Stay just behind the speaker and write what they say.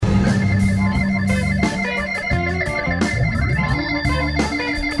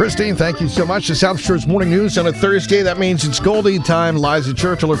Christine, thank you so much. The South Shore's Morning News on a Thursday. That means it's Goldie time. Liza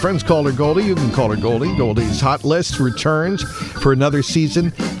Churchill, her friends call her Goldie. You can call her Goldie. Goldie's Hot List returns for another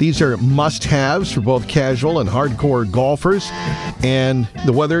season. These are must-haves for both casual and hardcore golfers. And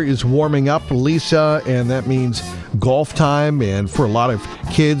the weather is warming up, Lisa, and that means golf time. And for a lot of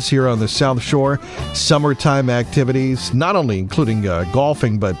kids here on the South Shore, summertime activities, not only including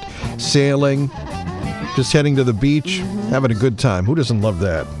golfing, but sailing, just heading to the beach, having a good time. Who doesn't love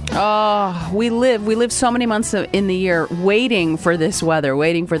that? Oh, we live so many months in the year waiting for this weather,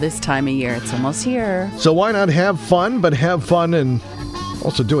 waiting for this time of year. It's almost here. So why not have fun, but have fun and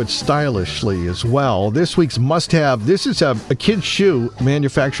also do it stylishly as well. This week's must-have, this is a kid's shoe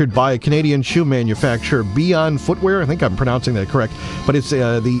manufactured by a Canadian shoe manufacturer, BIION Footwear. I think I'm pronouncing that correct. But it's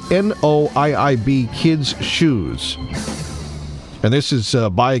the NOIIB Kids Shoes. And this is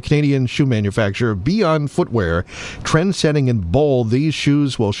by a Canadian shoe manufacturer, BIION Footwear. Trend-setting and bold, these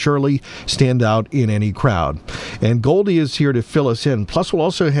shoes will surely stand out in any crowd. And Goldie is here to fill us in. Plus, we'll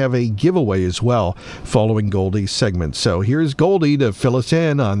also have a giveaway as well following Goldie's segment. So here's Goldie to fill us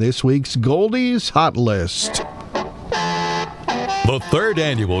in on this week's Goldie's Hot List. The third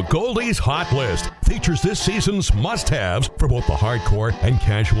annual Goldie's Hot List features this season's must-haves for both the hardcore and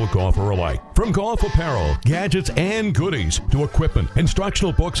casual golfer alike. From golf apparel, gadgets, and goodies to equipment,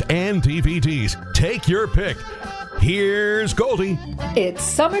 instructional books, and DVDs. Take your pick. Here's Goldie. It's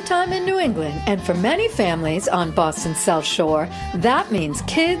summertime in New England, and for many families on Boston's South Shore, that means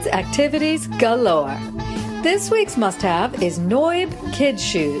kids' activities galore. This week's must-have is Noib Kids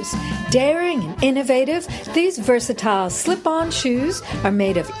Shoes. Daring and innovative, these versatile slip-on shoes are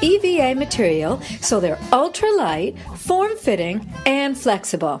made of EVA material, so they're ultra-light, form-fitting, and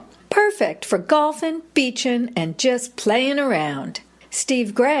flexible. Perfect for golfing, beaching, and just playing around.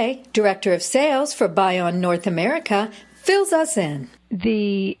 Steve Gray, Director of Sales for BIION North America, fills us in.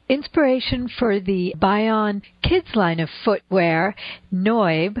 The inspiration for the BIION kids line of footwear,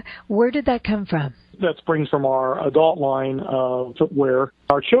 Noib, where did that come from? That springs from our adult line of footwear.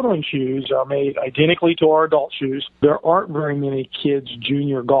 Our children's shoes are made identically to our adult shoes. There aren't very many kids'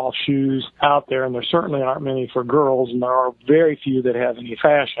 junior golf shoes out there, and there certainly aren't many for girls, and there are very few that have any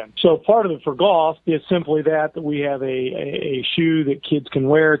fashion. So part of it for golf is simply that we have a shoe that kids can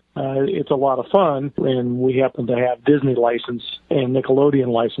wear. It's a lot of fun, and we happen to have Disney license and Nickelodeon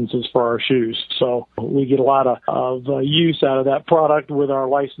licenses for our shoes. So we get a lot of use out of that product with our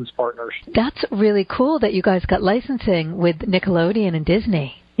license partners. That's really cool that you guys got licensing with Nickelodeon and Disney.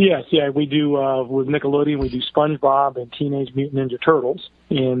 Yes, we do, with Nickelodeon, we do SpongeBob and Teenage Mutant Ninja Turtles.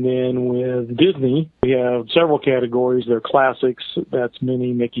 And then with Disney, we have several categories. They're classics, that's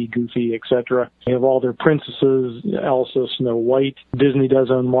Minnie, Mickey, Goofy, etc. We have all their princesses, Elsa, Snow White. Disney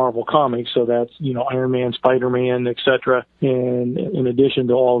does own Marvel Comics, so that's, Iron Man, Spider-Man, etc. And in addition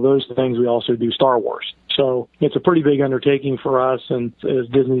to all of those things, we also do Star Wars. So it's a pretty big undertaking for us, and as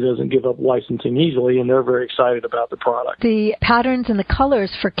Disney doesn't give up licensing easily, and they're very excited about the product. The patterns and the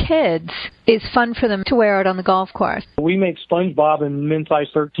colors for kids is fun for them to wear out on the golf course. We make SpongeBob in men's size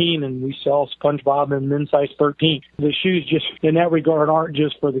 13, and we sell SpongeBob in men's size 13. The shoes just, in that regard, aren't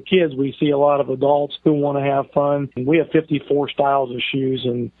just for the kids. We see a lot of adults who want to have fun. And we have 54 styles of shoes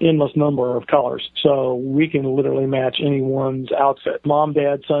and endless number of colors. So we can literally match anyone's outfit. Mom,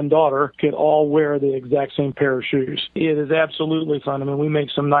 dad, son, daughter could all wear the exact same pair of shoes. It is absolutely fun. I mean, we make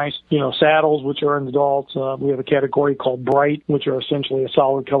some nice, saddles, which are in adults. We have a category called Bright, which are essentially a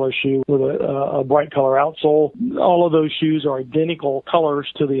solid color shoe with a bright color outsole. All of those shoes are identical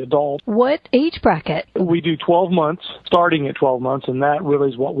colors to the adult. What age bracket? We do 12 months, starting at 12 months, and that really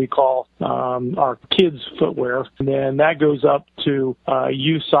is what we call our kids' footwear. And then that goes up to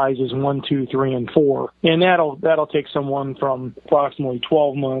youth sizes 1, 2, 3, and 4. And that'll take someone from approximately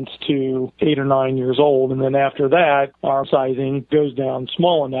 12 months to 8 or 9 years old. And then after that, our sizing goes down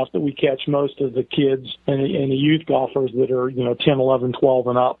small enough that we catch most of the kids and the youth golfers that are, 10, 11, 12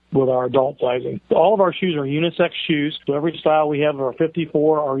 and up with our adult sizing. All of our shoes are unisex shoes. So every style we have, our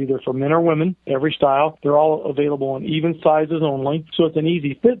 54, are either for men or women, every style. They're all available in even sizes only. So it's an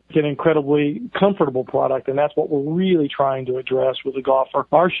easy fit, it's an incredibly comfortable product, and that's what we're really trying to address with the golfer.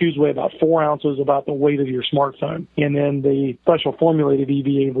 Our shoes weigh about 4 ounces, about the weight of your smartphone. And then the special formulated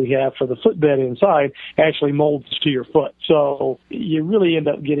EVA we have for the footbed inside actually molds to your foot. So you really end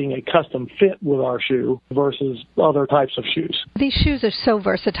up getting a custom fit with our shoe versus other types of shoes. These shoes are so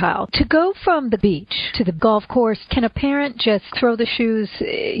versatile. To go from the beach to the golf course, can a parent just throw the shoes,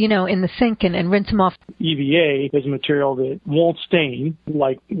 in the sink and rinse them off? EVA is a material that won't stain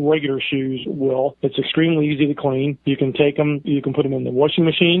like regular shoes will. It's extremely easy to clean. You can take them, you can put them in the washing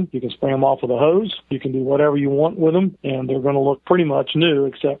machine, you can spray them off with a hose, you can do whatever you want with them, and they're going to look pretty much new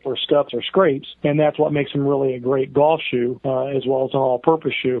except for scuffs or scrapes, and that's what makes them really a great golf shoe as well as an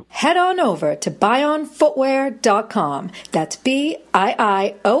all-purpose shoe. Head on over to BIIONfootwear.com. That's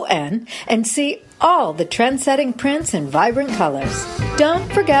BIION, and see all the trend-setting prints and vibrant colors.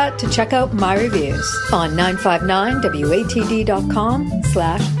 Don't forget to check out my reviews on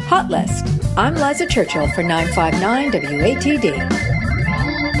 959WATD.com/hotlist. I'm Liza Churchill for 959 WATD.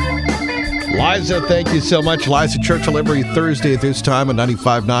 Liza, thank you so much. Liza Churchill every Thursday at this time on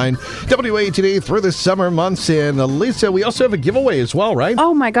 95.9 WATD through the summer months. And Lisa, we also have a giveaway as well, right?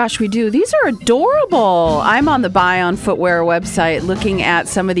 Oh my gosh, we do. These are adorable. I'm on the BIION Footwear website looking at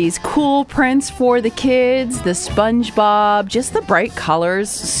some of these cool prints for the kids, the SpongeBob, just the bright colors,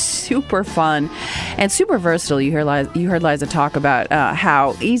 super fun and super versatile. You heard Liza talk about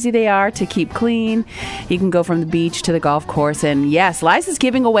how easy they are to keep clean. You can go from the beach to the golf course. And yes, Liza's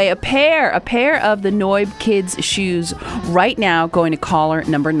giving away a pair of the Noib Kids shoes right now, going to caller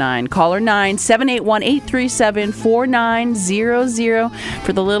number 9. Caller 9, 781-837-4900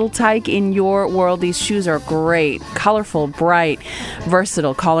 for the little tyke in your world. These shoes are great, colorful, bright,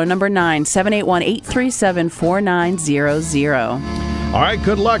 versatile. Caller number 9, 781-837-4900. All right,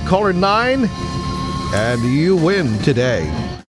 good luck, caller 9, and you win today.